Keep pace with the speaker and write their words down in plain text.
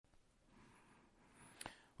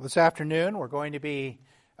This afternoon, we're going to be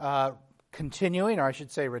continuing, or I should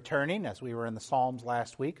say returning, as we were in the Psalms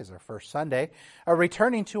last week as our first Sunday,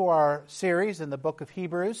 returning to our series in the book of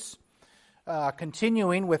Hebrews,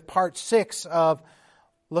 continuing with part 6 of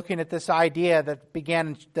looking at this idea that began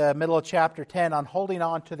in the middle of chapter 10 on holding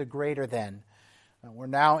on to the greater than. We're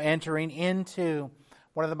now entering into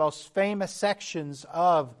one of the most famous sections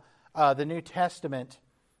of the New Testament,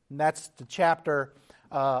 and that's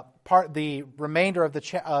the remainder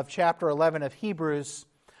of chapter 11 of Hebrews,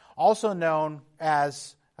 also known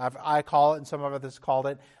as, I call it, and some of others called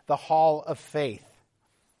it, the Hall of Faith.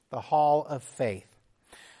 The Hall of Faith.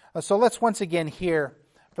 So let's once again hear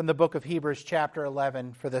from the book of Hebrews chapter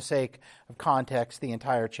 11, for the sake of context, the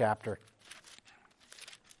entire chapter.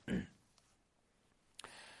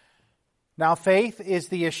 Now faith is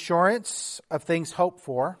the assurance of things hoped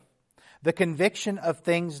for, the conviction of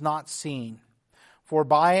things not seen. For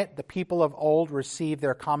by it the people of old received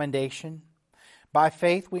their commendation. By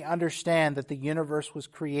faith we understand that the universe was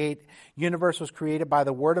created by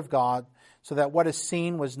the word of God, so that what is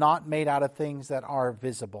seen was not made out of things that are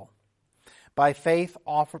visible. By faith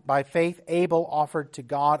Abel offered to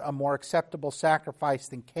God a more acceptable sacrifice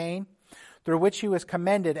than Cain, through which he was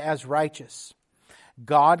commended as righteous,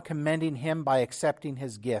 God commending him by accepting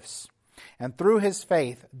his gifts. And through his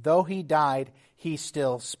faith, though he died, he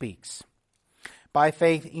still speaks. By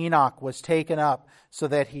faith Enoch was taken up so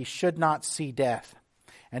that he should not see death.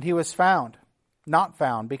 And he was not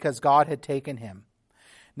found, because God had taken him.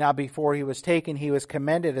 Now before he was taken, he was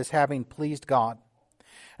commended as having pleased God.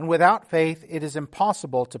 And without faith it is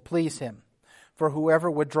impossible to please him. For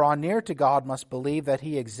whoever would draw near to God must believe that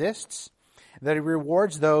he exists, that he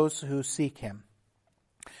rewards those who seek him.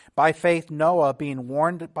 By faith Noah, being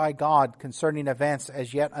warned by God concerning events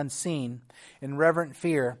as yet unseen, in reverent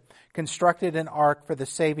fear, constructed an ark for the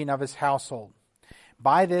saving of his household.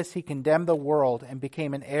 By this he condemned the world and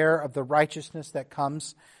became an heir of the righteousness that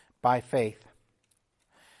comes by faith.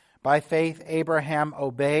 By faith Abraham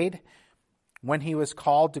obeyed when he was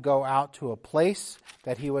called to go out to a place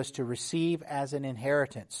that he was to receive as an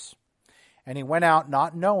inheritance. And he went out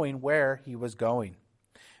not knowing where he was going.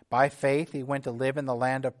 By faith he went to live in the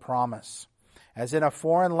land of promise, as in a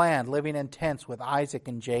foreign land, living in tents with Isaac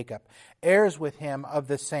and Jacob, heirs with him of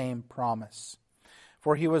the same promise.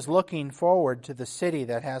 For he was looking forward to the city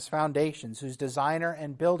that has foundations, whose designer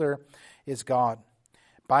and builder is God.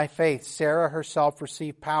 By faith Sarah herself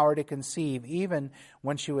received power to conceive, even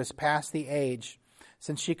when she was past the age,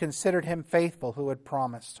 since she considered him faithful who had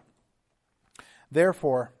promised.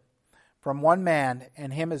 Therefore, from one man,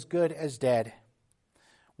 and him as good as dead,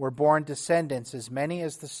 were born descendants, as many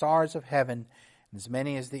as the stars of heaven, and as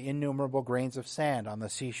many as the innumerable grains of sand on the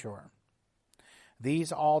seashore.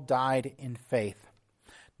 These all died in faith,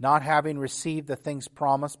 not having received the things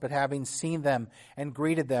promised, but having seen them and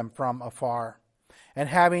greeted them from afar, and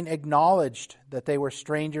having acknowledged that they were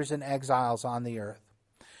strangers and exiles on the earth.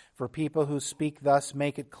 For people who speak thus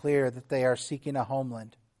make it clear that they are seeking a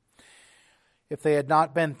homeland. If they had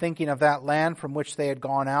not been thinking of that land from which they had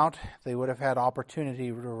gone out, they would have had opportunity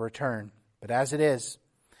to return. But as it is,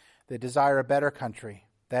 they desire a better country,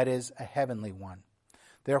 that is, a heavenly one.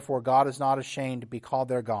 Therefore God is not ashamed to be called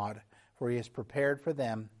their God, for he has prepared for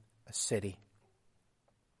them a city.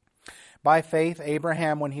 By faith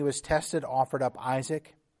Abraham, when he was tested, offered up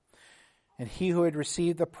Isaac. And he who had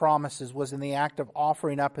received the promises was in the act of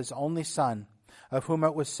offering up his only son, of whom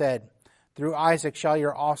it was said, "Through Isaac shall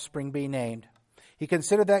your offspring be named." He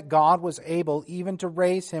considered that God was able even to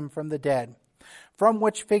raise him from the dead, from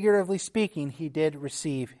which, figuratively speaking, he did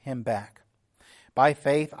receive him back. By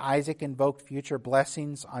faith Isaac invoked future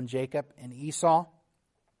blessings on Jacob and Esau.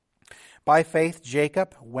 By faith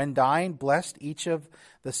Jacob, when dying, blessed each of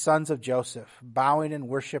the sons of Joseph, bowing in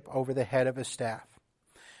worship over the head of his staff.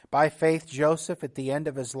 By faith Joseph, at the end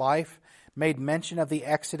of his life, made mention of the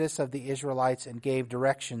exodus of the Israelites and gave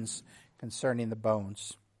directions concerning the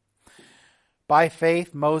bones. By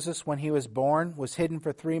faith Moses, when he was born, was hidden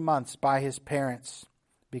for 3 months by his parents,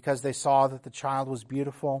 because they saw that the child was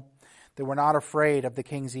beautiful. They were not afraid of the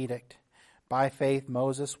king's edict. By faith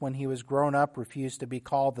Moses, when he was grown up, refused to be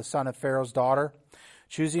called the son of Pharaoh's daughter,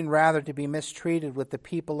 choosing rather to be mistreated with the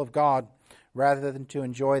people of God rather than to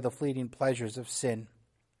enjoy the fleeting pleasures of sin.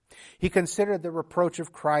 He considered the reproach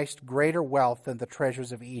of Christ greater wealth than the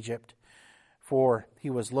treasures of Egypt, for he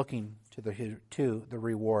was looking to the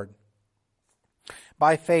reward.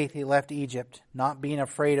 By faith he left Egypt, not being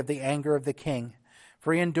afraid of the anger of the king,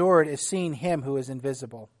 for he endured as seeing him who is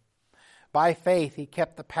invisible. By faith he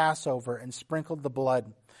kept the Passover and sprinkled the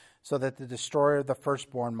blood, so that the destroyer of the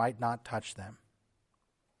firstborn might not touch them.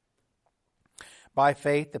 By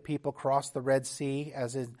faith, the people crossed the Red Sea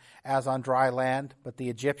as on dry land, but the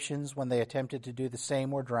Egyptians, when they attempted to do the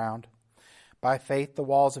same, were drowned. By faith, the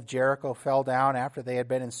walls of Jericho fell down after they had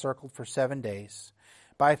been encircled for 7 days.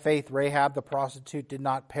 By faith, Rahab the prostitute did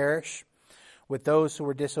not perish with those who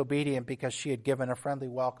were disobedient, because she had given a friendly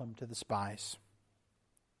welcome to the spies.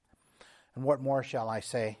 And what more shall I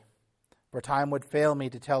say? For time would fail me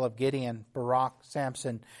to tell of Gideon, Barak,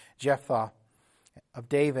 Samson, Jephthah, of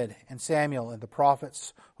David and Samuel and the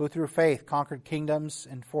prophets, who through faith conquered kingdoms,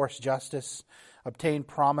 enforced justice, obtained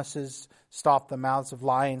promises, stopped the mouths of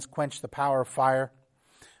lions, quenched the power of fire,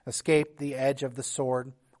 escaped the edge of the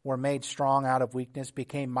sword, were made strong out of weakness,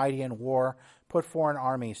 became mighty in war, put foreign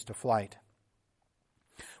armies to flight.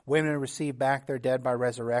 Women received back their dead by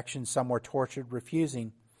resurrection. Some were tortured,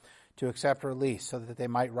 refusing to accept release so that they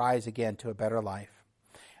might rise again to a better life.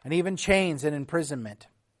 And even chains and imprisonment.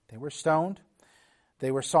 They were stoned. They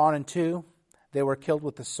were sawn in two. They were killed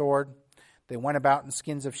with the sword. They went about in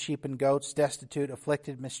skins of sheep and goats, destitute,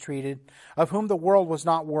 afflicted, mistreated, of whom the world was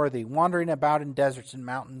not worthy, wandering about in deserts and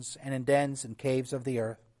mountains and in dens and caves of the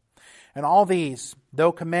earth. And all these,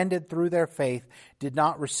 though commended through their faith, did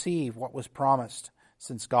not receive what was promised,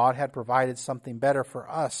 since God had provided something better for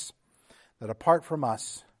us, that apart from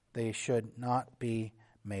us they should not be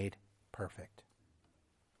made perfect.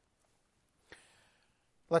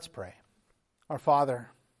 Let's pray. Our Father,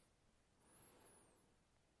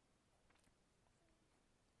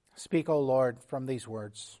 speak, O Lord, from these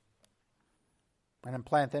words, and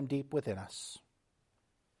implant them deep within us,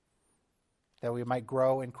 that we might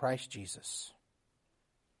grow in Christ Jesus.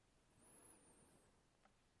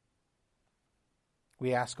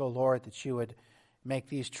 We ask, O Lord, that you would make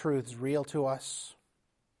these truths real to us.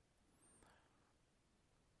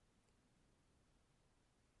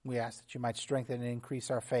 We ask that you might strengthen and increase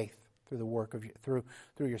our faith through the work of through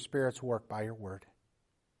your Spirit's work by your word.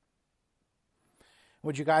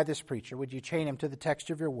 Would you guide this preacher? Would you chain him to the text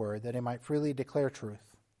of your word, that he might freely declare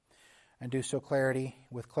truth, and do so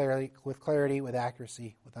with clarity, with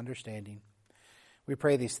accuracy, with understanding. We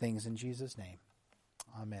pray these things in Jesus' name.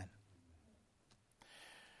 Amen.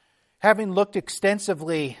 Having looked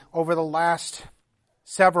extensively over the last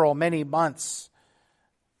many months,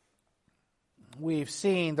 we've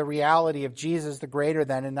seen the reality of Jesus, the greater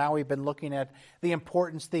than, and now we've been looking at the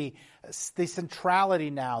importance, the centrality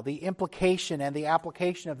now, the implication and the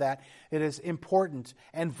application of that. It is important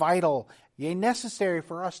and vital, yea, necessary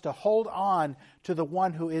for us to hold on to the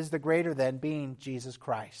one who is the greater than, being Jesus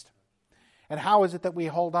Christ. And how is it that we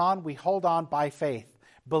hold on? We hold on by faith,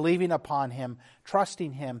 believing upon Him,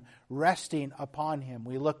 trusting Him, resting upon Him.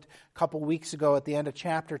 We looked a couple weeks ago at the end of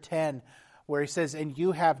chapter 10, where he says, and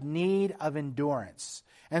you have need of endurance.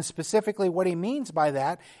 And specifically what he means by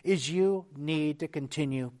that is you need to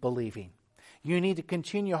continue believing. You need to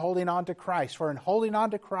continue holding on to Christ. For in holding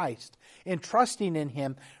on to Christ, in trusting in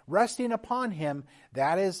Him, resting upon Him,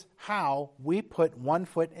 that is how we put one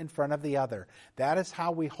foot in front of the other. That is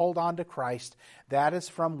how we hold on to Christ. That is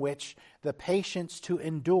from which the patience to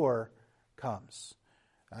endure comes.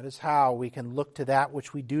 That is how we can look to that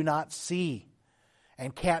which we do not see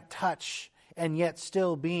and can't touch, and yet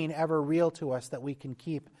still being ever real to us, that we can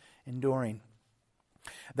keep enduring.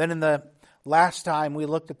 Then in the last time we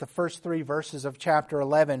looked at the first 3 verses of chapter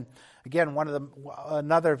 11, again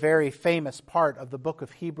another very famous part of the book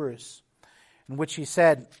of Hebrews, in which he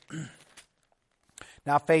said,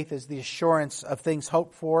 now faith is the assurance of things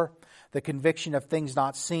hoped for, the conviction of things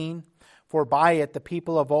not seen, for by it the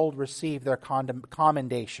people of old received their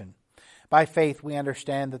commendation. By faith we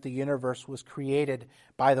understand that the universe was created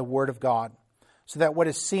by the Word of God, so that what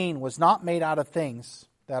is seen was not made out of things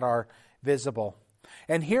that are visible.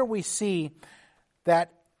 And here we see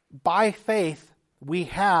that by faith we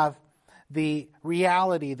have the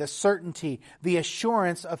reality, the certainty, the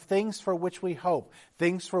assurance of things for which we hope.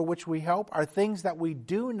 Things for which we hope are things that we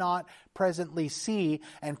do not presently see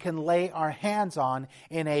and can lay our hands on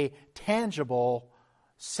in a tangible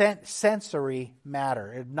sensory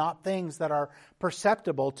matter. Not things that are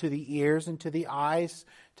perceptible to the ears and to the eyes,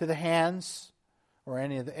 to the hands, or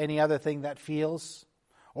any other thing that feels,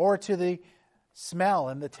 or to the smell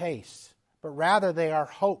and the taste. But rather they are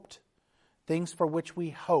hoped. Things for which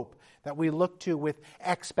we hope, that we look to with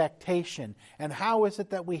expectation. And how is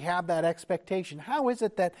it that we have that expectation? How is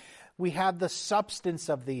it that we have the substance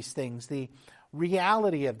of these things, the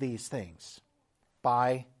reality of these things?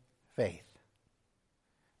 By faith.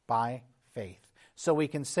 By faith. So we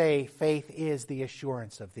can say faith is the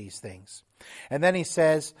assurance of these things. And then he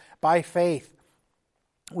says, by faith,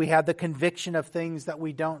 we have the conviction of things that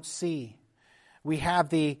we don't see. We have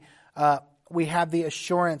the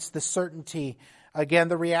assurance, the certainty Again,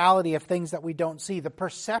 the reality of things that we don't see, the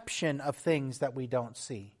perception of things that we don't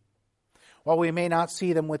see. While we may not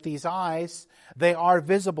see them with these eyes, they are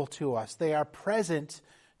visible to us. They are present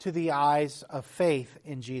to the eyes of faith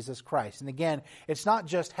in Jesus Christ. And again, it's not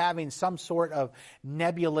just having some sort of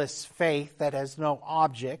nebulous faith that has no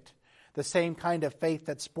object, the same kind of faith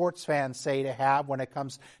that sports fans say to have when it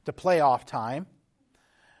comes to playoff time,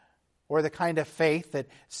 or the kind of faith that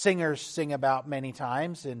singers sing about many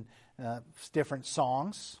times in different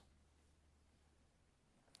songs,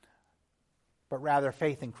 but rather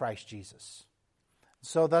faith in Christ Jesus.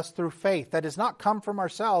 So thus through faith that has not come from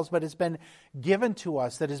ourselves, but has been given to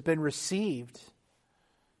us, that has been received,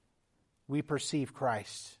 we perceive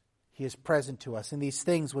Christ. He is present to us. And these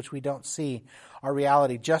things which we don't see are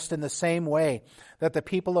reality. Just in the same way that the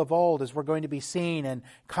people of old, as we're going to be seeing in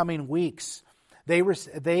coming weeks, they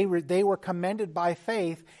were commended by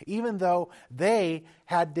faith, even though they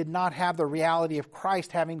did not have the reality of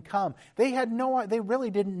Christ having come. They really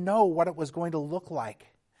didn't know what it was going to look like.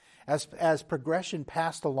 As progression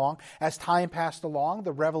passed along, as time passed along,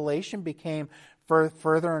 the revelation became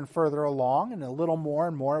further and further along, and a little more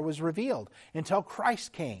and more was revealed until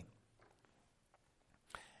Christ came.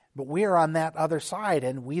 But we are on that other side,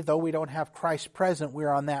 and though we don't have Christ present,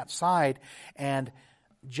 we're on that side. And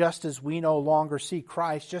just as we no longer see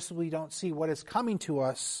Christ, just as we don't see what is coming to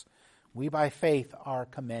us, we by faith are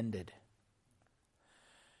commended.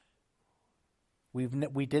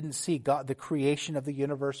 We didn't see God, the creation of the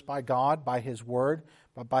universe by God, by His Word,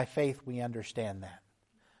 but by faith we understand that.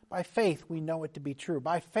 By faith we know it to be true.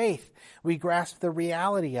 By faith we grasp the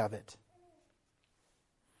reality of it.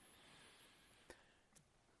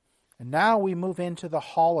 And now we move into the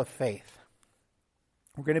hall of faith.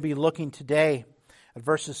 We're going to be looking today at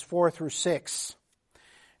verses 4 through 6.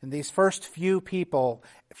 And these first few people,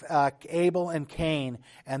 Abel and Cain,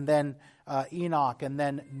 and then Enoch, and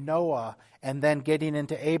then Noah, and then getting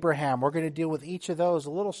into Abraham. We're going to deal with each of those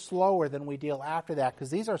a little slower than we deal after that, because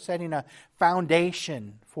these are setting a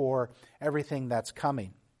foundation for everything that's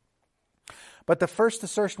coming. But the first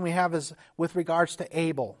assertion we have is with regards to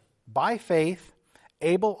Abel. By faith,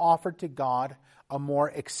 Abel offered to God a more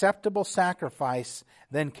acceptable sacrifice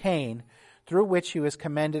than Cain, through which he was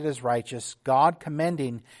commended as righteous, God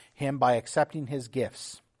commending him by accepting his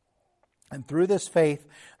gifts. And through this faith,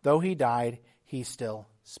 though he died, he still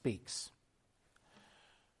speaks.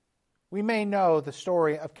 We may know the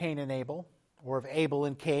story of Cain and Abel, or of Abel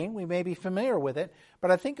and Cain. We may be familiar with it,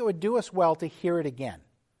 but I think it would do us well to hear it again.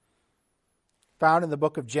 Found in the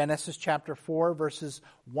book of Genesis chapter 4, verses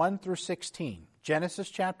 1 through 16. Genesis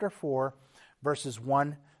chapter 4, verses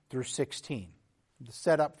 1 through 16. The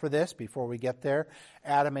setup for this, before we get there,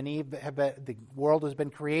 Adam and Eve the world has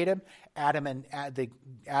been created. Adam and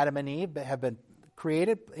Eve have been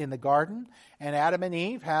created in the garden, and Adam and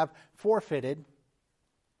Eve have forfeited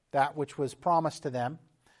that which was promised to them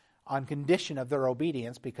on condition of their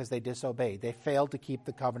obedience, because they disobeyed. They failed to keep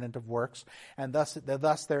the covenant of works, and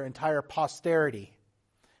thus their entire posterity,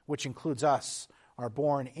 which includes us, are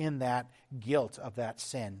born in that guilt of that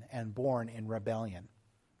sin and born in rebellion.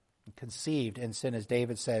 Conceived in sin, as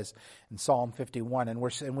David says in Psalm 51. And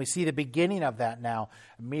we see the beginning of that now.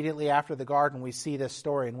 Immediately after the garden, we see this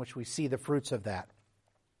story in which we see the fruits of that.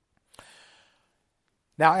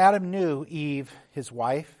 Now Adam knew Eve, his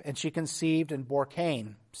wife, and she conceived and bore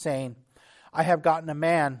Cain, saying, I have gotten a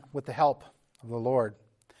man with the help of the Lord.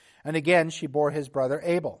 And again she bore his brother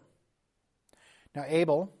Abel. Now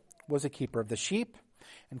Abel was a keeper of the sheep,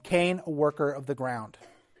 and Cain a worker of the ground.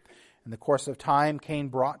 In the course of time, Cain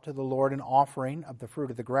brought to the Lord an offering of the fruit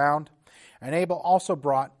of the ground, and Abel also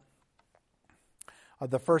brought of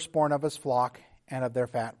the firstborn of his flock and of their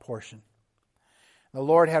fat portion. The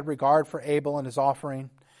Lord had regard for Abel and his offering,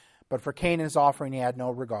 but for Cain and his offering he had no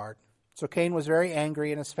regard. So Cain was very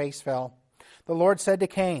angry, and his face fell. The Lord said to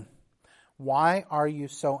Cain, Why are you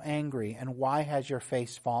so angry, and why has your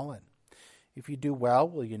face fallen? If you do well,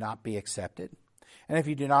 will you not be accepted? And if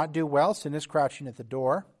you do not do well, sin is crouching at the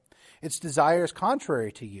door. Its desire is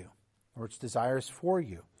contrary to you, or its desire is for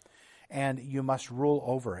you, and you must rule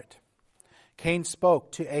over it. Cain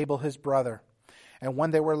spoke to Abel his brother, and when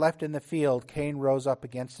they were left in the field, Cain rose up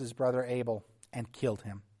against his brother Abel and killed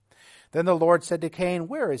him. Then the Lord said to Cain,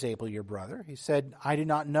 Where is Abel your brother? He said, I do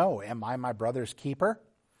not know. Am I my brother's keeper?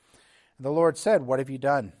 And the Lord said, What have you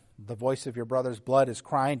done? The voice of your brother's blood is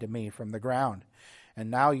crying to me from the ground. And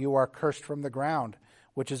now you are cursed from the ground,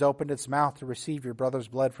 which has opened its mouth to receive your brother's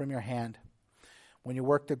blood from your hand. When you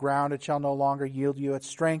work the ground, it shall no longer yield you its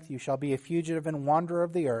strength. You shall be a fugitive and wanderer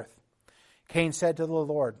of the earth. Cain said to the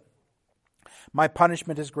Lord, My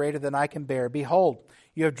punishment is greater than I can bear. Behold,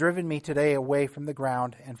 you have driven me today away from the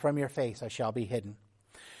ground, and from your face I shall be hidden.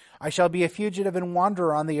 I shall be a fugitive and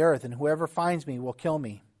wanderer on the earth, and whoever finds me will kill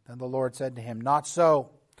me. Then the Lord said to him, Not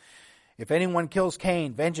so. If anyone kills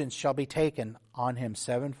Cain, vengeance shall be taken on him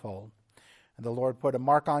sevenfold. And the Lord put a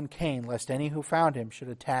mark on Cain, lest any who found him should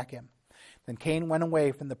attack him. Then Cain went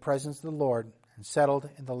away from the presence of the Lord and settled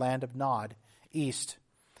in the land of Nod, east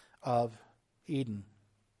of Eden.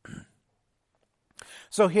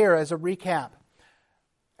 So here, as a recap,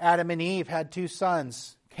 Adam and Eve had two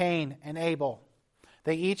sons, Cain and Abel.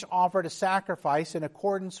 They each offered a sacrifice in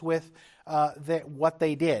accordance with what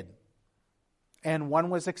they did. And one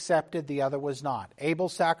was accepted, the other was not.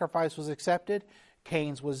 Abel's sacrifice was accepted,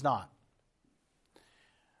 Cain's was not.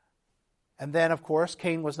 And then, of course,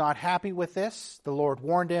 Cain was not happy with this. The Lord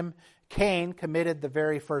warned him. Cain committed the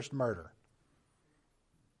very first murder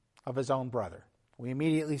of his own brother. We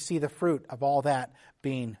immediately see the fruit of all that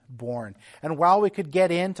being born. And while we could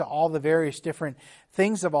get into all the various different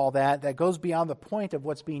things of all that, that goes beyond the point of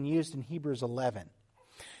what's being used in Hebrews 11.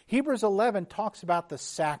 Hebrews 11 talks about the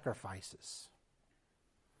sacrifices.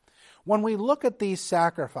 When we look at these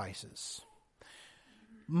sacrifices,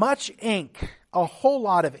 much ink, a whole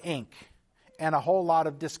lot of ink, and a whole lot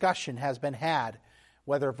of discussion has been had,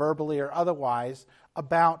 whether verbally or otherwise,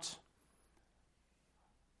 about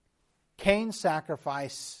Cain's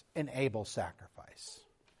sacrifice and Abel's sacrifice.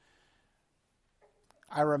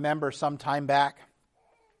 I remember some time back,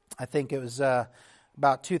 I think it was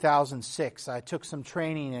about 2006, I took some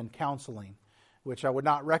training in counseling, which I would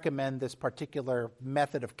not recommend this particular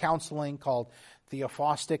method of counseling called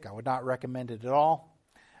Theophostic. I would not recommend it at all.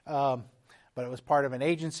 But it was part of an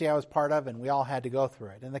agency I was part of, and we all had to go through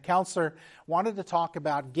it. And the counselor wanted to talk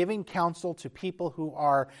about giving counsel to people who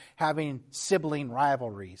are having sibling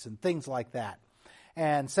rivalries and things like that.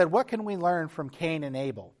 And said, what can we learn from Cain and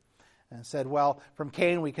Abel? And said, well, from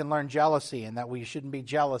Cain we can learn jealousy and that we shouldn't be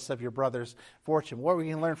jealous of your brother's fortune. What we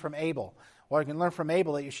can learn from Abel? Well, we can learn from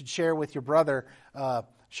Abel that you should share with your brother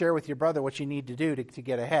what you need to do to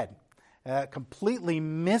get ahead. Completely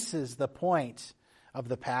misses the point of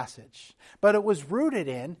the passage. But it was rooted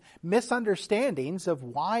in misunderstandings of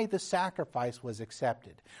why the sacrifice was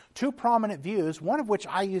accepted. Two prominent views, one of which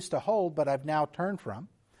I used to hold, but I've now turned from.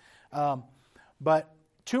 But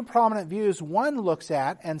two prominent views. One looks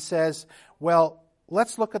at and says, well,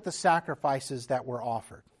 let's look at the sacrifices that were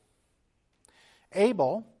offered.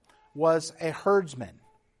 Abel was a herdsman.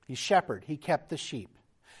 He shepherded. He kept the sheep.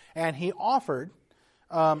 And he offered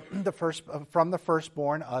from the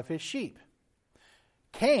firstborn of his sheep.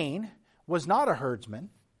 Cain was not a herdsman.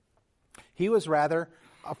 He was rather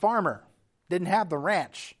a farmer. Didn't have the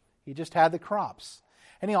ranch. He just had the crops.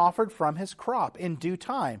 And he offered from his crop in due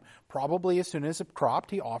time. Probably as soon as it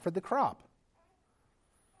cropped, he offered the crop.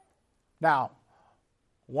 Now,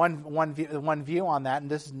 one view on that,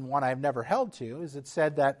 and this is one I've never held to, is it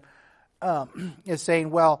said that, is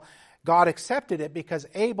saying, well, God accepted it because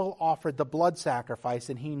Abel offered the blood sacrifice,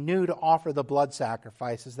 and he knew to offer the blood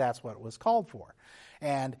sacrifices. That's what it was called for.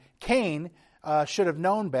 And Cain should have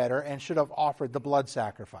known better and should have offered the blood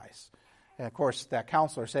sacrifice. And of course, that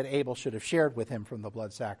counselor said Abel should have shared with him from the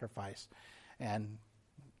blood sacrifice. And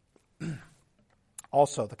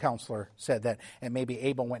also the counselor said that, and maybe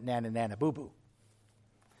Abel went nana boo boo.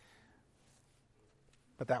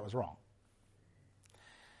 But that was wrong.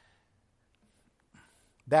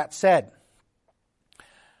 That said,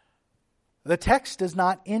 the text does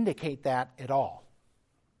not indicate that at all.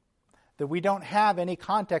 That we don't have any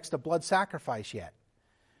context of blood sacrifice yet.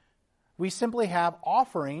 We simply have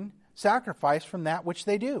offering sacrifice from that which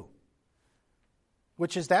they do.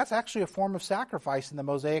 That's actually a form of sacrifice in the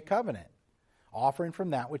Mosaic covenant. Offering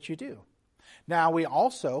from that which you do. Now we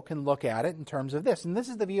also can look at it in terms of this, and this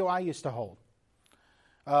is the view I used to hold.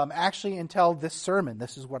 Actually, until this sermon,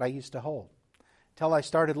 this is what I used to hold. Until I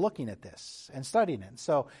started looking at this and studying it.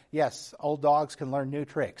 So, yes, old dogs can learn new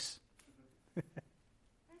tricks.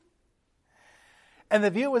 And the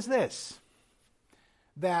view is this,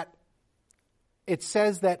 that it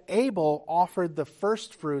says that Abel offered the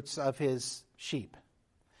first fruits of his sheep,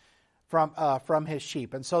 from his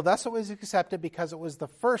sheep. And so thus it was accepted because it was the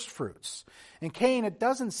first fruits. In Cain, it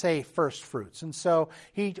doesn't say first fruits. And so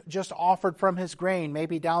he just offered from his grain,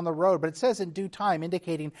 maybe down the road. But it says in due time,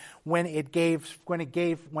 indicating when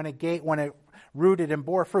it rooted and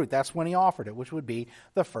bore fruit. That's when he offered it, which would be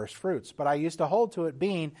the first fruits. But I used to hold to it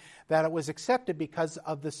being that it was accepted because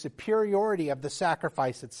of the superiority of the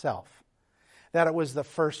sacrifice itself. That it was the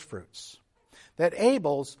first fruits. that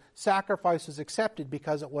Abel's sacrifice was accepted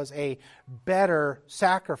because it was a better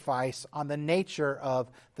sacrifice on the nature of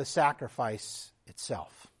the sacrifice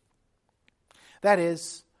itself. That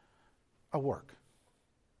is, a work,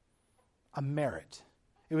 a merit.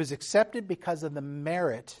 It was accepted because of the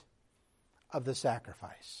merit of the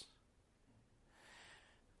sacrifice.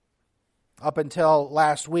 Up until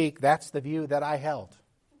last week, that's the view that I held.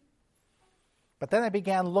 But then I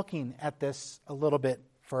began looking at this a little bit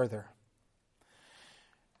further.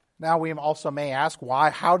 Now we also may ask,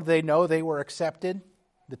 why? How do they know they were accepted?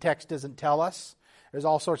 The text doesn't tell us. There's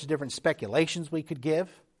all sorts of different speculations we could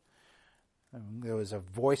give. There was a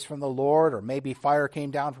voice from the Lord, or maybe fire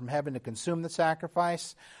came down from heaven to consume the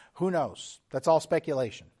sacrifice. Who knows? That's all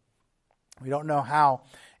speculation. We don't know how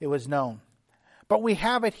it was known. But we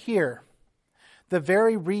have it here. The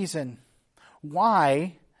very reason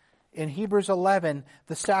why in Hebrews 11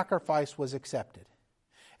 the sacrifice was accepted.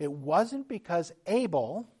 It wasn't because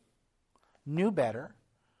Abel knew better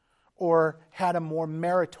or had a more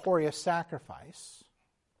meritorious sacrifice.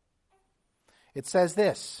 It says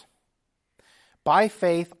this: by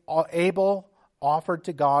faith Abel offered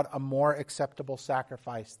to God a more acceptable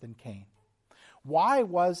sacrifice than Cain. Why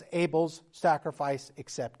was Abel's sacrifice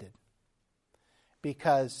accepted?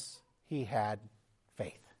 Because he had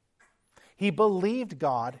faith. He believed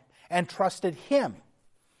God and trusted Him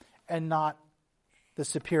and not the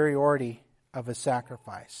superiority of a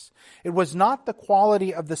sacrifice. It was not the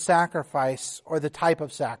quality of the sacrifice or the type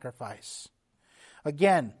of sacrifice.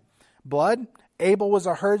 Again, blood, Abel was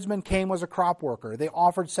a herdsman, Cain was a crop worker. They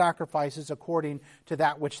offered sacrifices according to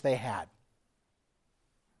that which they had.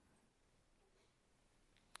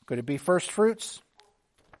 Could it be first fruits?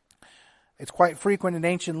 It's quite frequent in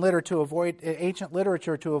ancient literature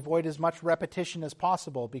to avoid as much repetition as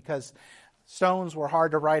possible because stones were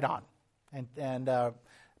hard to write on, and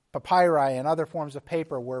papyri and other forms of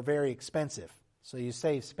paper were very expensive. So you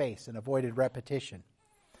save space and avoided repetition.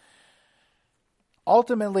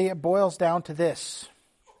 Ultimately, it boils down to this: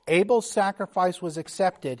 Abel's sacrifice was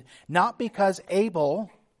accepted not because Abel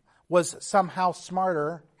was somehow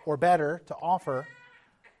smarter or better to offer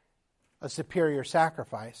a superior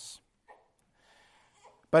sacrifice,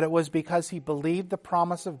 but it was because he believed the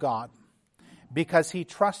promise of God, because he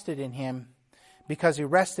trusted in Him, because he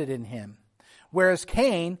rested in Him. Whereas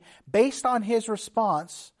Cain, based on his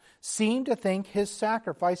response, seemed to think his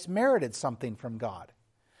sacrifice merited something from God.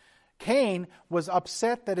 Cain was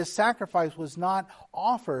upset that his sacrifice was not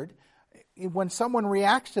offered. When someone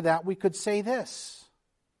reacts to that, we could say this: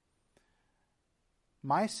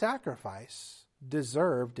 my sacrifice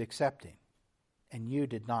deserved accepting, and you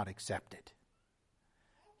did not accept it.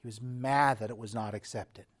 He was mad that it was not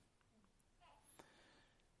accepted.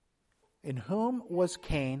 In whom was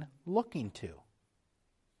Cain looking to?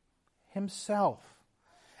 Himself.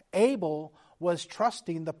 Abel was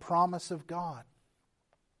trusting the promise of God.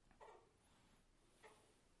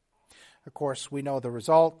 Of course, we know the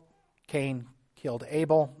result. Cain killed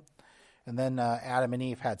Abel, and then Adam and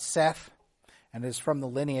Eve had Seth, and it is from the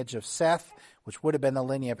lineage of Seth, which would have been the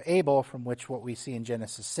lineage of Abel, from which what we see in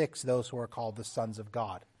Genesis 6, those who are called the sons of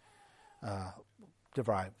God,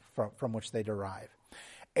 derive from which they derive.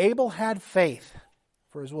 Abel had faith,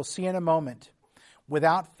 for as we'll see in a moment,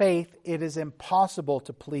 without faith it is impossible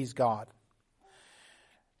to please God.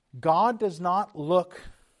 God does not look...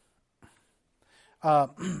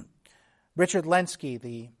 Richard Lenski,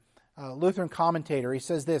 the Lutheran commentator, he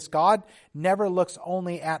says this: God never looks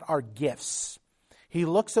only at our gifts. He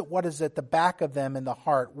looks at what is at the back of them in the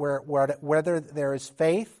heart, whether there is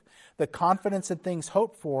faith, the confidence in things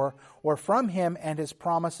hoped for, or from Him and His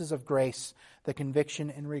promises of grace, the conviction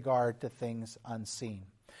in regard to things unseen.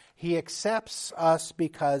 He accepts us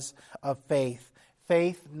because of faith.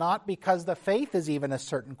 Faith, not because the faith is even a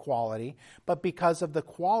certain quality, but because of the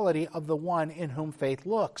quality of the one in whom faith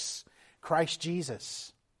looks, Christ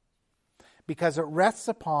Jesus. Because it rests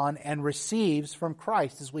upon and receives from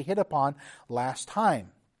Christ, as we hit upon last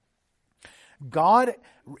time. God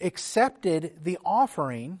accepted the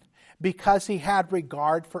offering because He had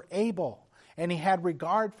regard for Abel. And He had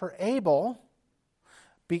regard for Abel,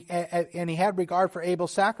 and He had regard for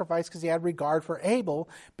Abel's sacrifice because He had regard for Abel,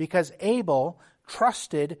 because Abel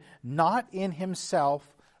trusted not in himself,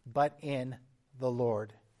 but in the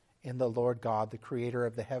Lord God, the creator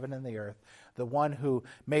of the heaven and the earth, the one who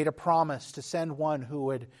made a promise to send one who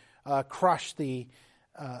would crush the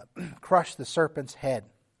serpent's head.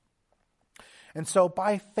 And so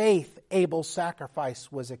by faith, Abel's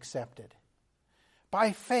sacrifice was accepted.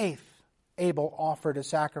 By faith, Abel offered a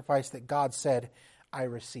sacrifice that God said, I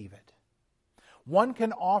receive it. One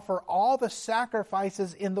can offer all the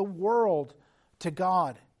sacrifices in the world to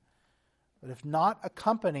God. But if not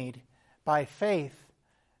accompanied by faith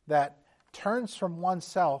that turns from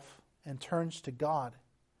oneself and turns to God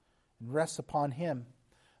and rests upon Him,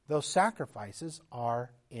 those sacrifices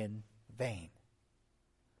are in vain.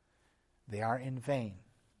 They are in vain.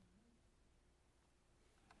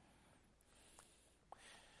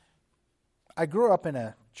 I grew up in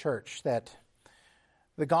a church that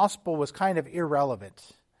the gospel was kind of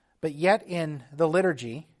irrelevant, but yet in the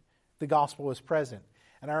liturgy, the gospel was present.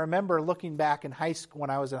 And I remember looking back in high school, when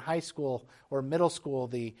I was in high school or middle school,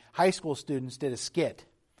 the high school students did a skit.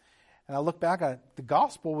 And I look back on it, the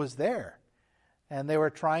gospel was there. And they were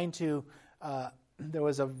trying to, there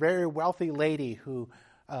was a very wealthy lady who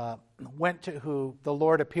who the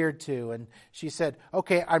Lord appeared to, and she said,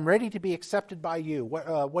 "Okay, I'm ready to be accepted by you.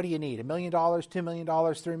 What do you need? $1 million, $2 million,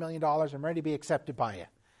 $3 million? I'm ready to be accepted by you.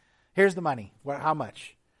 Here's the money. How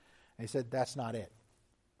much?" And he said, "That's not it.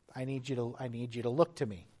 I need you to look to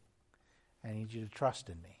me. I need you to trust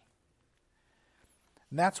in me."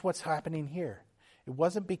 And that's what's happening here. It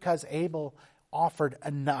wasn't because Abel offered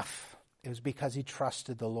enough. It was because he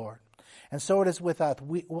trusted the Lord. And so it is with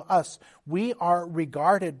us. We are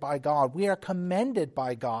regarded by God. We are commended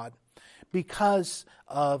by God because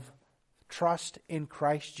of trust in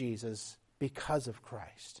Christ Jesus, because of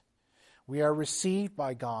Christ. We are received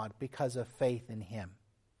by God because of faith in Him.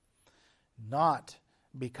 Not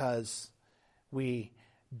because we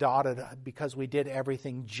did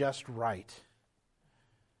everything just right.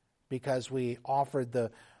 Because we offered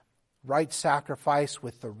the right sacrifice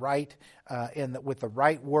with the right with the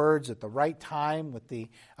right words at the right time, with the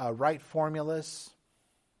right formulas.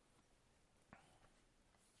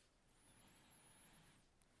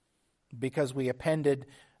 Because we appended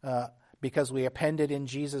in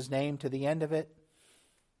Jesus' name to the end of it.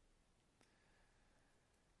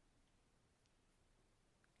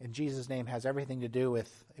 And Jesus' name has everything to do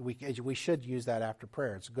with, we should use that after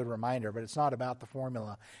prayer. It's a good reminder, but it's not about the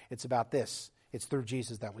formula. It's about this. It's through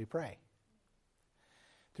Jesus that we pray.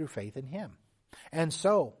 Through faith in Him. And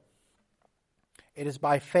so, it is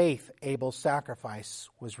by faith Abel's sacrifice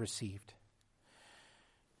was received.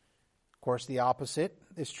 Of course, the opposite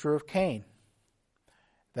is true of Cain.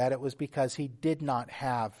 That it was because he did not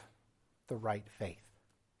have the right faith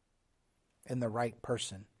in the right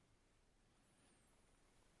person.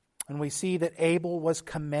 And we see that Abel was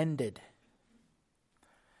commended.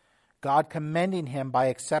 God commending him by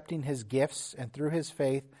accepting his gifts, and through his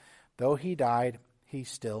faith, though he died, he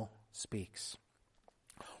still speaks.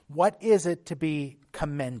 What is it to be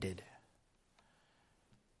commended?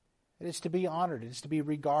 It is to be honored. It is to be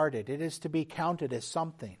regarded. It is to be counted as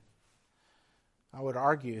something. I would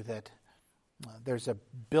argue that there's a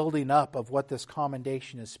building up of what this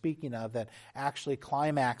commendation is speaking of that actually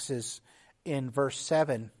climaxes in verse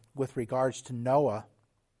 7 with regards to Noah,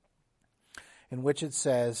 in which it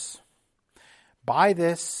says, "By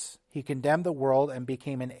this he condemned the world and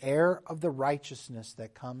became an heir of the righteousness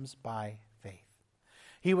that comes by faith."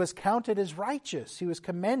 He was counted as righteous. He was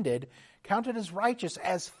commended, counted as righteous,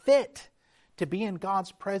 as fit to be in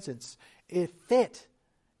God's presence, fit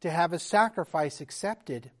to have a sacrifice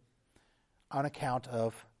accepted on account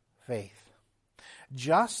of faith.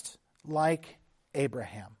 Just like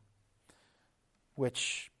Abraham,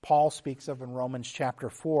 which Paul speaks of in Romans chapter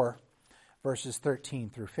 4, verses 13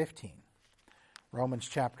 through 15. Romans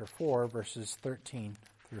chapter 4, verses 13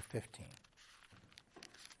 through 15.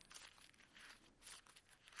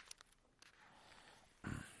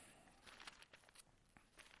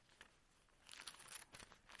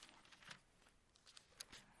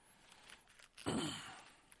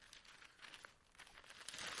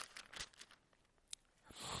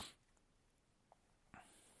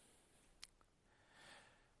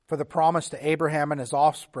 For the promise to Abraham and his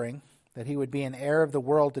offspring that he would be an heir of the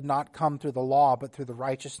world did not come through the law, but through the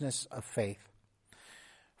righteousness of faith.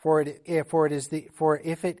 For if it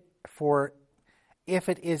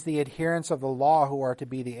is the adherents of the law who are to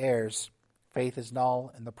be the heirs, faith is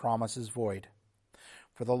null and the promise is void.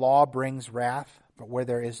 For the law brings wrath, but where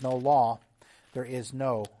there is no law, there is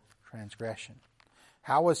no transgression.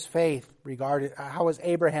 How was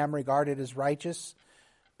Abraham regarded as righteous?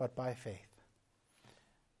 But by faith.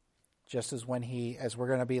 Just as as we're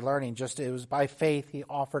going to be learning, just it was by faith he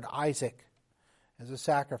offered Isaac as a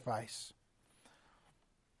sacrifice.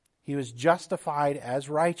 He was justified as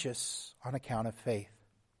righteous on account of faith.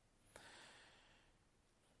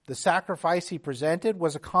 The sacrifice he presented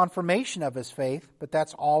was a confirmation of his faith, but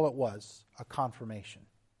that's all it was, a confirmation.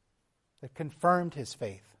 It confirmed his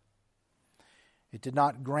faith. It did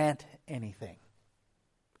not grant anything.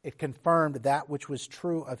 It confirmed that which was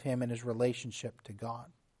true of him in his relationship to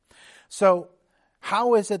God. So,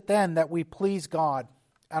 How is it then that we please God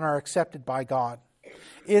and are accepted by God?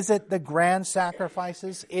 Is it the grand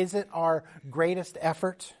sacrifices? Is it our greatest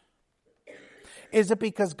effort? Is it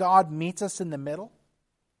because God meets us in the middle?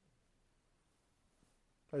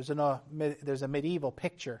 There's a medieval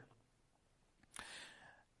picture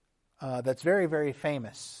that's very, very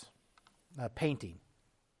famous, a painting,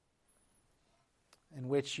 in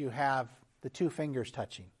which you have the two fingers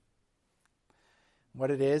touching. What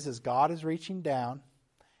it is God is reaching down,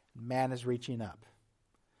 man is reaching up.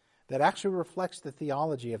 That actually reflects the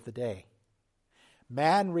theology of the day.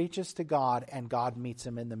 Man reaches to God, and God meets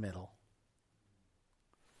him in the middle.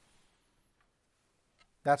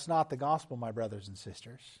 That's not the gospel, my brothers and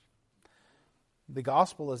sisters. The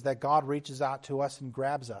gospel is that God reaches out to us and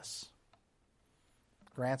grabs us,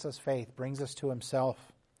 grants us faith, brings us to himself,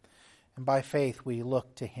 and by faith we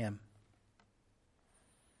look to him.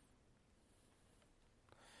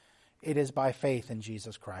 It is by faith in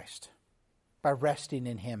Jesus Christ, by resting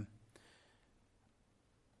in him,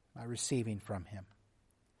 by receiving from him.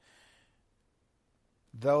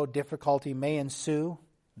 Though difficulty may ensue,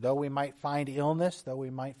 though we might find illness, though we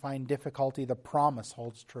might find difficulty, the promise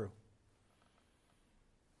holds true.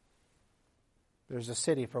 There's a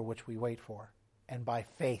city for which we wait for, and by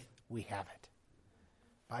faith we have it.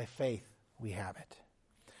 By faith we have it.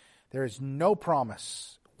 There is no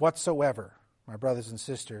promise whatsoever, my brothers and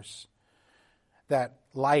sisters, that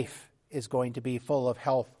life is going to be full of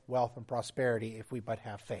health, wealth, and prosperity if we but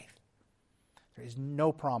have faith. There is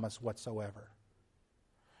no promise whatsoever.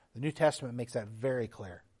 The New Testament makes that very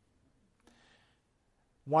clear.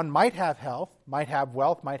 One might have health, might have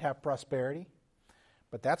wealth, might have prosperity,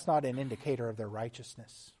 but that's not an indicator of their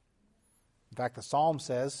righteousness. In fact, the Psalm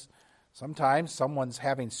says sometimes someone's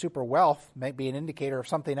having super wealth may be an indicator of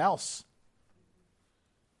something else.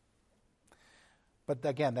 But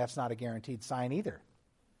again, that's not a guaranteed sign either.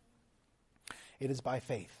 It is by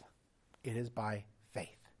faith. It is by faith.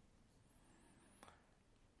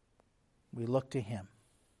 We look to him.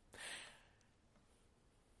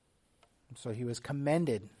 So he was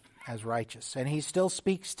commended as righteous, and he still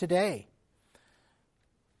speaks today.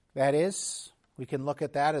 That is, we can look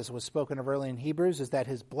at that as was spoken of early in Hebrews, is that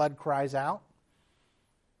his blood cries out.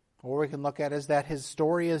 Or we can look at it as that his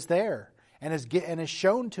story is there and is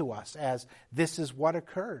shown to us as this is what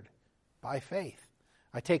occurred by faith.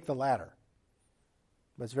 I take the latter.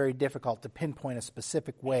 But it's very difficult to pinpoint a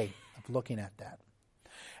specific way of looking at that.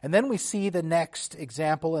 And then we see the next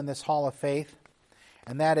example in this hall of faith,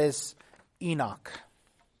 and that is Enoch.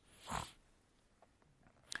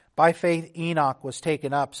 By faith, Enoch was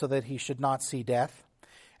taken up so that he should not see death,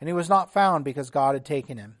 and he was not found because God had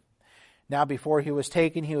taken him. Now before he was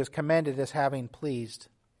taken, he was commended as having pleased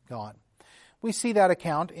God. We see that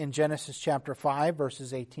account in Genesis chapter 5,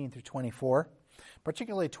 verses 18 through 24,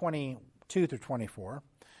 particularly 22 through 24,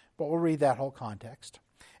 but we'll read that whole context.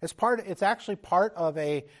 It's actually part of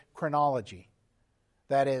a chronology,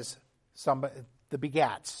 that is, the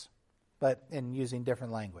begats, but in using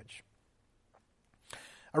different language.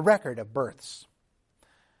 A record of births.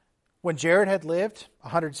 When Jared had lived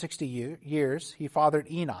 160 years, he fathered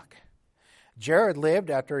Enoch. Jared lived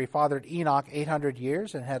after he fathered Enoch 800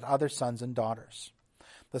 years and had other sons and daughters.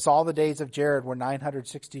 Thus all the days of Jared were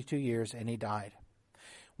 962 years, and he died.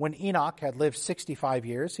 When Enoch had lived 65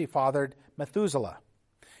 years, he fathered Methuselah.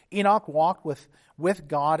 Enoch walked with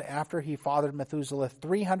God after he fathered Methuselah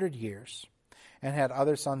 300 years and had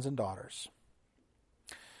other sons and daughters.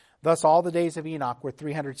 Thus all the days of Enoch were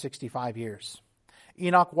 365 years.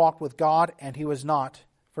 Enoch walked with God, and he was not,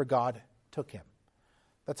 for God took him.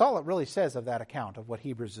 That's all it really says of that account of what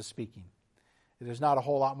Hebrews is speaking. There's not a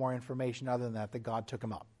whole lot more information other than that God took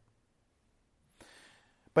him up.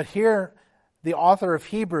 But here, the author of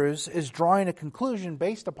Hebrews is drawing a conclusion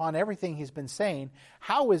based upon everything he's been saying.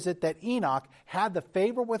 How is it that Enoch had the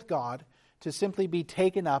favor with God to simply be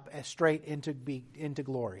taken up straight into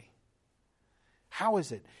glory? How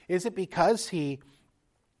is it? Is it because he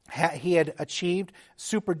had achieved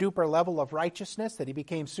super duper level of righteousness, that he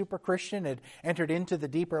became super Christian and entered into the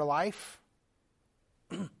deeper life?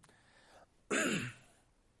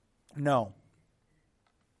 No.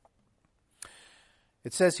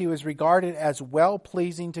 It says he was regarded as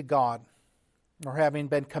well-pleasing to God, or having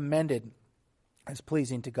been commended as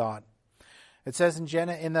pleasing to God. It says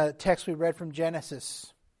in the text we read from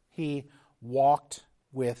Genesis, he walked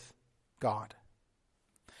with God.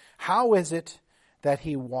 How is it that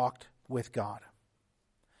he walked with God?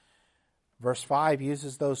 Verse 5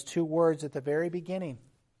 uses those two words at the very beginning,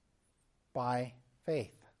 by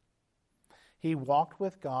faith. He walked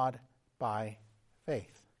with God by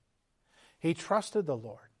faith. He trusted the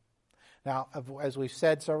Lord. Now, as we've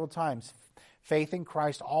said several times, faith in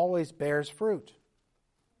Christ always bears fruit.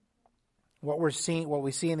 What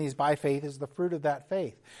we see in these by faith is the fruit of that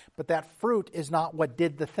faith. But that fruit is not what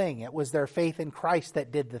did the thing. It was their faith in Christ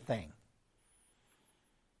that did the thing.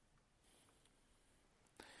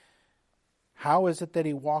 How is it that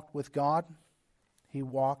he walked with God? He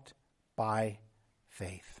walked by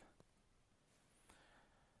faith.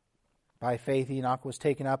 By faith Enoch was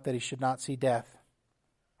taken up that he should not see death.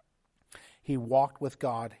 He walked with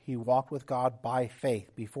God. He walked with God by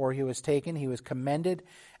faith. Before he was taken, he was commended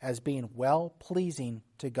as being well-pleasing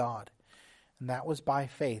to God. And that was by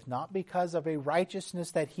faith, not because of a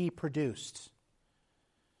righteousness that he produced,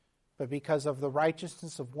 but because of the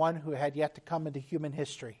righteousness of one who had yet to come into human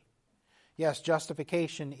history. Yes,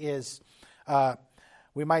 justification is,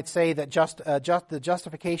 we might say that the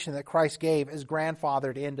justification that Christ gave is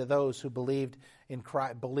grandfathered into those who believed in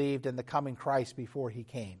the coming Christ before he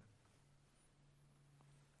came.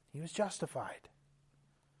 He was justified.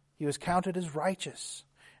 He was counted as righteous.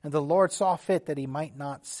 And the Lord saw fit that he might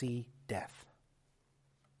not see death.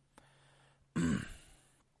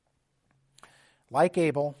 Like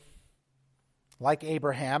Abel, like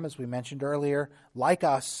Abraham, as we mentioned earlier, like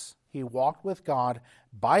us, he walked with God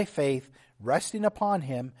by faith, resting upon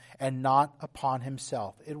him and not upon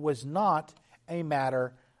himself. It was not a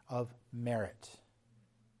matter of merit.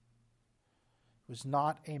 It was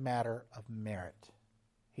not a matter of merit.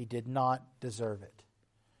 He did not deserve it.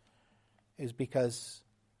 It was because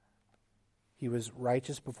he was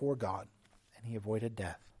righteous before God and he avoided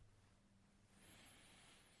death.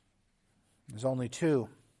 There's only two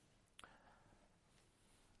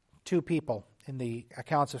people in the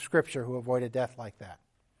accounts of Scripture who avoided death like that.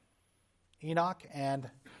 Enoch and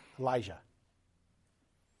Elijah.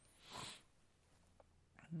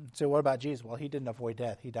 So what about Jesus? Well, he didn't avoid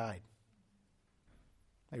death. He died.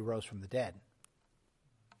 He rose from the dead.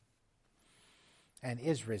 And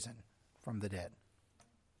is risen from the dead.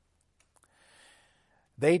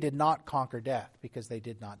 They did not conquer death because they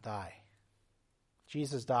did not die.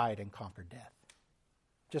 Jesus died and conquered death.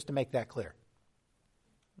 Just to make that clear.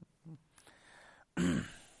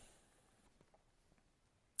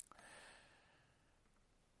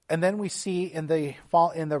 And then we see in the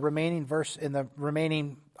remaining verse, in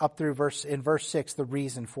verse 6, the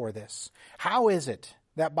reason for this. How is it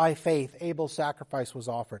that by faith Abel's sacrifice was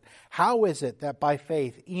offered? How is it that by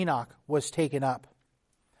faith Enoch was taken up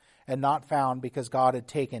and not found because God had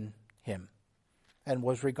taken him and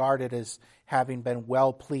was regarded as having been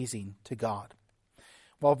well-pleasing to God?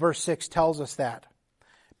 Well, verse 6 tells us that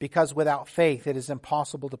because without faith it is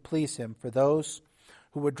impossible to please him, for those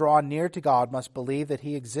who would draw near to God must believe that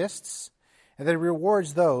he exists and that he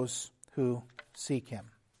rewards those who seek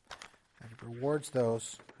him. That he rewards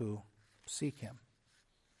those who seek him.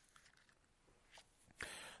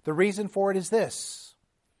 The reason for it is this.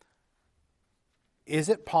 Is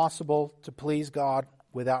it possible to please God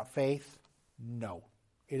without faith? No.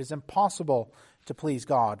 It is impossible to please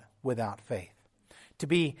God without faith.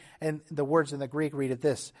 And the words in the Greek read it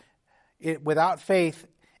this, without faith,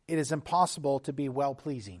 it is impossible to be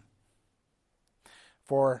well-pleasing.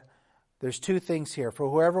 For there's two things here. For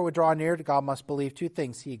whoever would draw near to God must believe two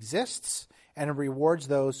things. He exists and rewards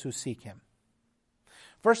those who seek him.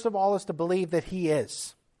 First of all is to believe that he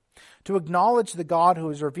is. To acknowledge the God who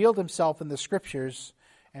has revealed himself in the Scriptures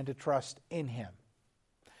and to trust in him.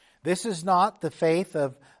 This is not the faith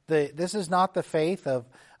of the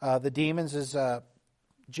demons as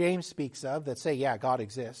James speaks of that say, yeah, God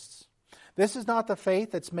exists. This is not the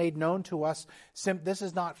faith that's made known to us. This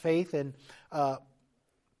is not faith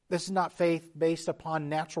based upon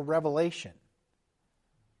natural revelation.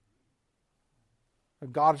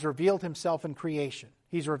 God has revealed himself in creation.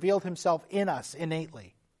 He's revealed himself in us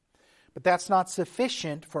innately. But that's not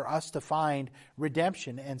sufficient for us to find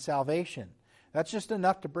redemption and salvation. That's just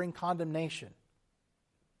enough to bring condemnation.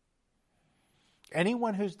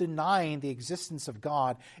 Anyone who's denying the existence of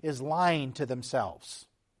God is lying to themselves.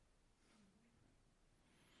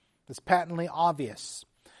 It's patently obvious.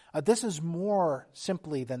 This is more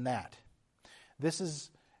simply than that. This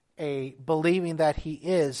is a believing that he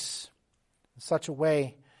is in such a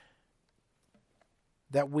way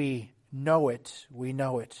that we know it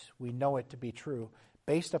to be true,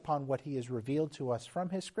 based upon what he has revealed to us from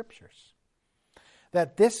his Scriptures.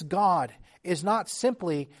 That this God is not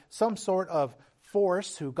simply some sort of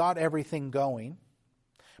force who got everything going,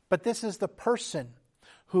 but this is the person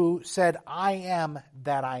who said, I am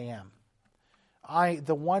that I am.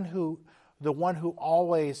 The one who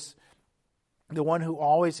always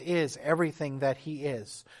is everything that he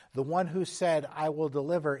is. The one who said, I will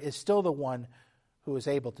deliver, is still the one who is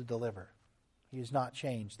able to deliver. He has not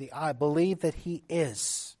changed. I believe that He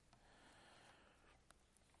is.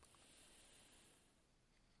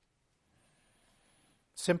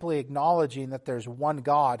 Simply acknowledging that there's one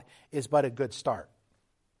God is but a good start.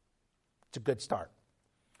 It's a good start.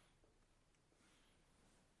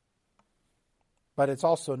 But it's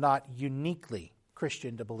also not uniquely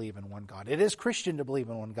Christian to believe in one God. It is Christian to believe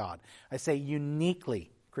in one God. I say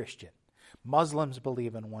uniquely Christian. Muslims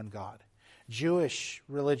believe in one God. Jewish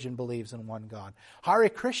religion believes in one God. Hare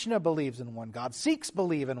Krishna believes in one God. Sikhs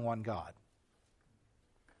believe in one God.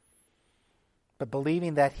 But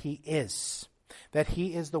believing that He is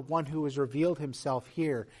the one who has revealed Himself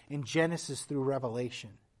here in Genesis through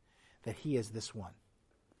Revelation, that He is this one.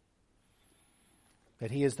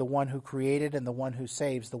 That He is the one who created and the one who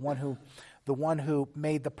saves, the one who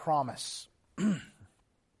made the promise.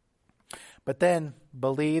 But then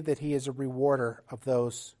believe that He is a rewarder of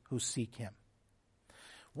those who seek Him.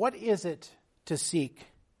 What is it to seek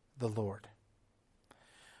the Lord?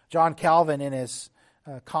 John Calvin, in his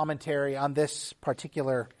commentary on this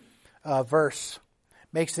particular verse,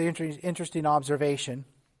 makes the interesting observation.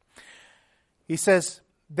 He says,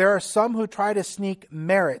 there are some who try to sneak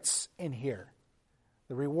merits in here.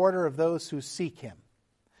 The rewarder of those who seek Him.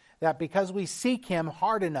 That because we seek Him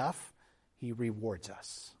hard enough, He rewards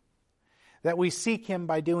us. That we seek Him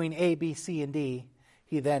by doing A, B, C, and D,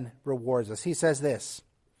 He then rewards us. He says this,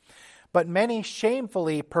 but many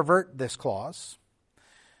shamefully pervert this clause,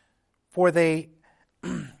 for they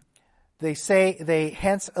say they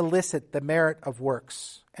hence elicit the merit of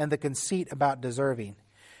works and the conceit about deserving.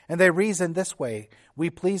 And they reason this way, we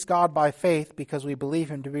please God by faith because we believe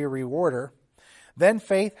Him to be a rewarder. Then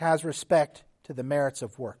faith has respect to the merits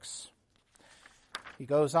of works. He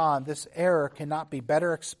goes on, this error cannot be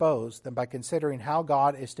better exposed than by considering how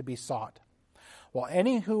God is to be sought. While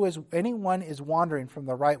anyone is wandering from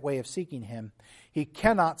the right way of seeking Him, he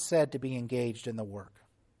cannot said to be engaged in the work.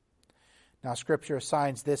 Now Scripture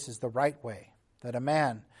assigns this as the right way, that a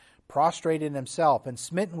man prostrated in himself and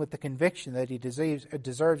smitten with the conviction that he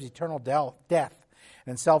deserves eternal death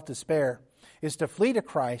and self-despair, is to flee to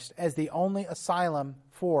Christ as the only asylum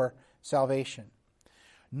for salvation.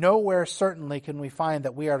 Nowhere certainly can we find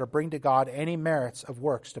that we are to bring to God any merits of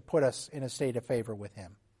works to put us in a state of favor with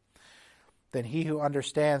Him. Then he who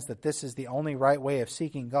understands that this is the only right way of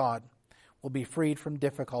seeking God will be freed from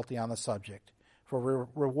difficulty on the subject. For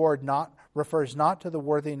reward refers not to the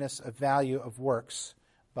worthiness of value of works,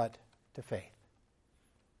 but to faith.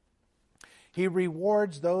 He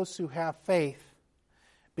rewards those who have faith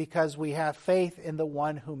because we have faith in the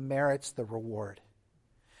one who merits the reward.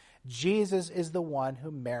 Jesus is the one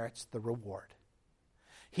who merits the reward.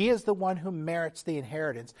 He is the one who merits the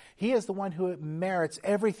inheritance. He is the one who merits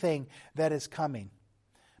everything that is coming.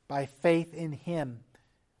 By faith in Him,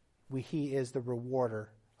 He is the rewarder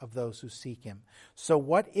of those who seek Him. So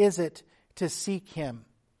what is it to seek Him?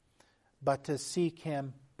 But to seek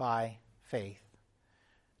Him by faith.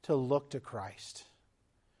 To look to Christ.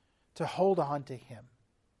 To hold on to Him.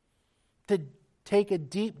 To take a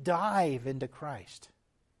deep dive into Christ.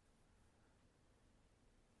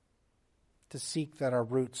 To seek that our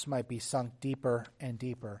roots might be sunk deeper and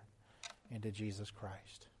deeper into Jesus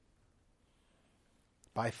Christ.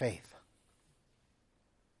 By faith.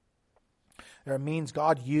 There are means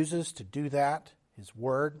God uses to do that. His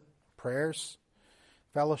Word, prayers,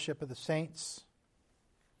 fellowship of the saints.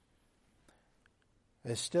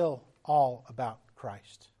 It is still all about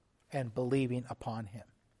Christ and believing upon Him.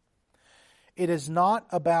 It is not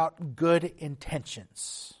about good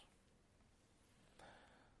intentions.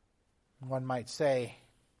 One might say,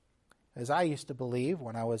 as I used to believe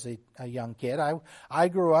when I was a young kid, I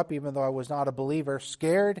grew up, even though I was not a believer,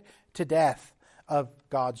 scared to death of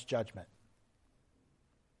God's judgment.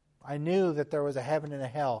 I knew that there was a heaven and a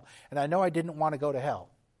hell, and I know I didn't want to go to hell.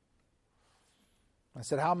 I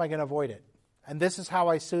said, how am I going to avoid it? And this is how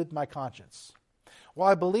I soothed my conscience. Well,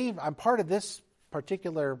 I believe I'm part of this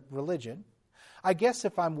particular religion. I guess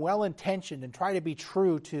if I'm well-intentioned and try to be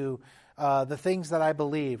true to the things that I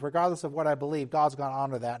believe, regardless of what I believe, God's going to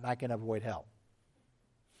honor that and I can avoid hell.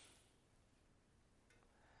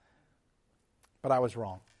 But I was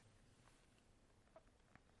wrong.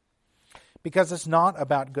 Because it's not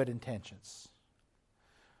about good intentions.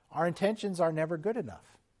 Our intentions are never good enough.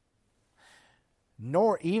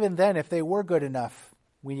 Nor, even then, if they were good enough,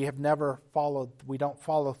 we don't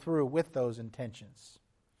follow through with those intentions.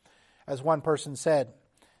 As one person said,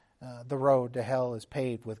 the road to hell is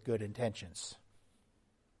paved with good intentions.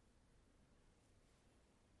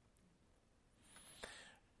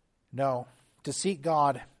 No, to seek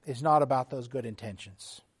God is not about those good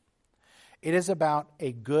intentions. It is about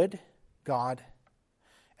a good God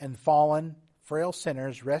and fallen, frail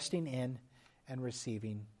sinners resting in and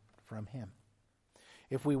receiving from Him.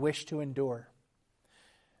 If we wish to endure,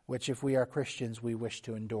 which if we are Christians, we wish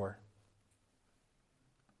to endure.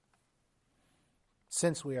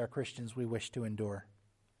 Since we are Christians, we wish to endure.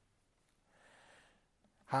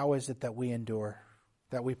 How is it that we endure,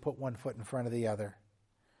 that we put one foot in front of the other?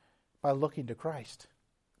 By looking to Christ,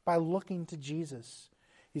 by looking to Jesus.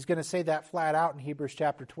 He's going to say that flat out in Hebrews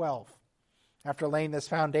chapter 12. After laying this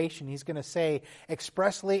foundation, he's going to say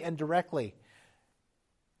expressly and directly,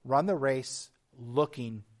 run the race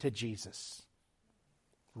looking to Jesus.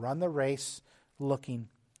 Run the race looking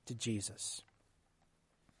to Jesus.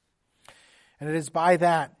 And it is by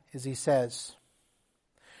that, as he says,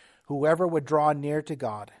 whoever would draw near to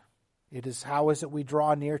God. It is how is it we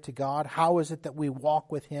draw near to God? How is it that we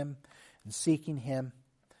walk with Him and seeking Him?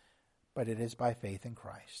 But it is by faith in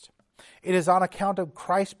Christ. It is on account of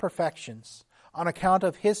Christ's perfections, on account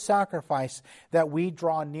of His sacrifice, that we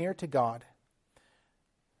draw near to God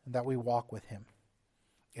and that we walk with Him.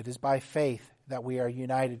 It is by faith that we are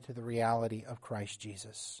united to the reality of Christ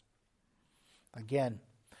Jesus. Again,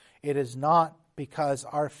 it is not because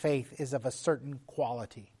our faith is of a certain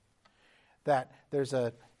quality, that there's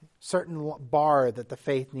a certain bar that the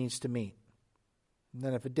faith needs to meet. And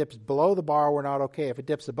then if it dips below the bar, we're not okay. If it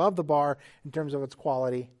dips above the bar in terms of its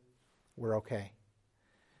quality, we're okay.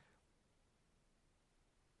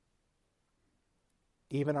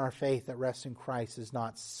 Even our faith that rests in Christ is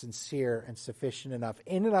not sincere and sufficient enough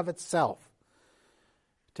in and of itself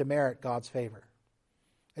to merit God's favor.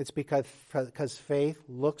 It's because faith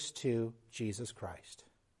looks to Jesus Christ,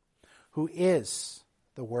 who is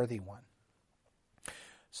the worthy one.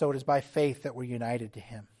 So it is by faith that we're united to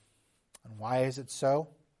Him. And why is it so?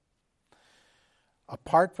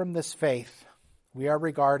 Apart from this faith, we are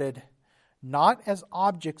regarded not as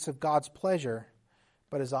objects of God's pleasure,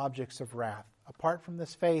 but as objects of wrath. Apart from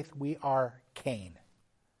this faith, we are Cain.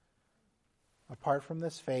 Apart from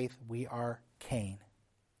this faith, we are Cain.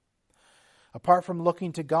 Apart from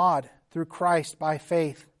looking to God through Christ by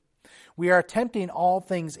faith, we are attempting all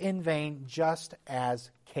things in vain, just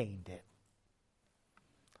as Cain did.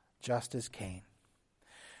 Just as Cain.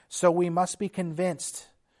 So we must be convinced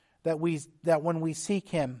that when we seek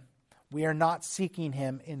Him, we are not seeking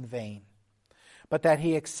Him in vain, but that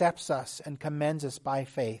He accepts us and commends us by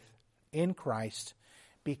faith in Christ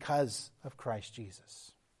because of Christ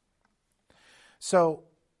Jesus. So,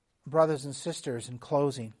 brothers and sisters, in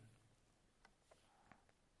closing,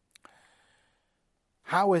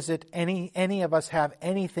 how is it any of us have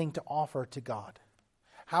anything to offer to God?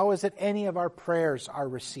 How is it any of our prayers are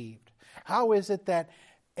received? How is it that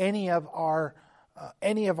any of our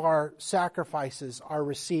sacrifices are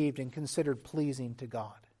received and considered pleasing to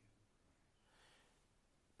God?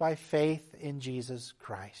 By faith in Jesus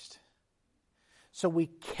Christ. So we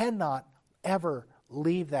cannot ever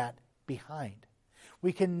leave that behind.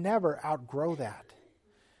 We can never outgrow that.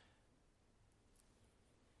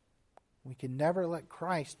 We can never let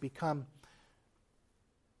Christ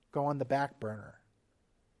go on the back burner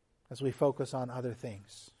as we focus on other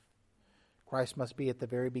things. Christ must be at the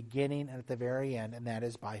very beginning and at the very end, and that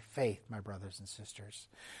is by faith, my brothers and sisters.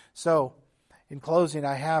 So, in closing,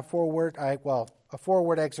 I have a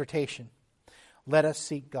four-word exhortation. Let us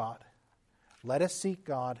seek God. Let us seek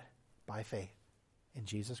God by faith in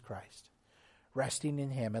Jesus Christ, resting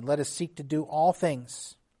in Him. And let us seek to do all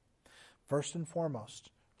things, first and foremost,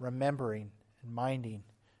 remembering and minding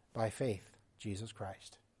by faith Jesus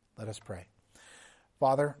Christ. Let us pray.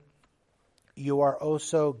 Father, You are oh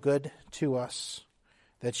so good to us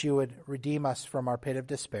that You would redeem us from our pit of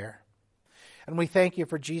despair. And we thank You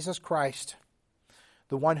for Jesus Christ,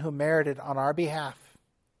 the one who merited on our behalf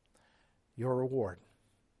Your reward.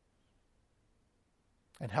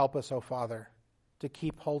 And help us, O Father, to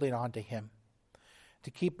keep holding on to Him,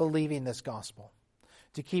 to keep believing this gospel,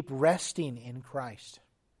 to keep resting in Christ,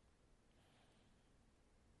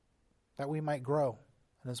 that we might grow.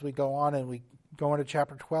 And as we go on and we go into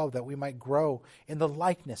chapter 12, that we might grow in the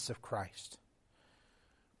likeness of Christ.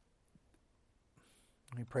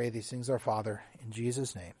 We pray these things, our Father, in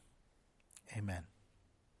Jesus' name. Amen.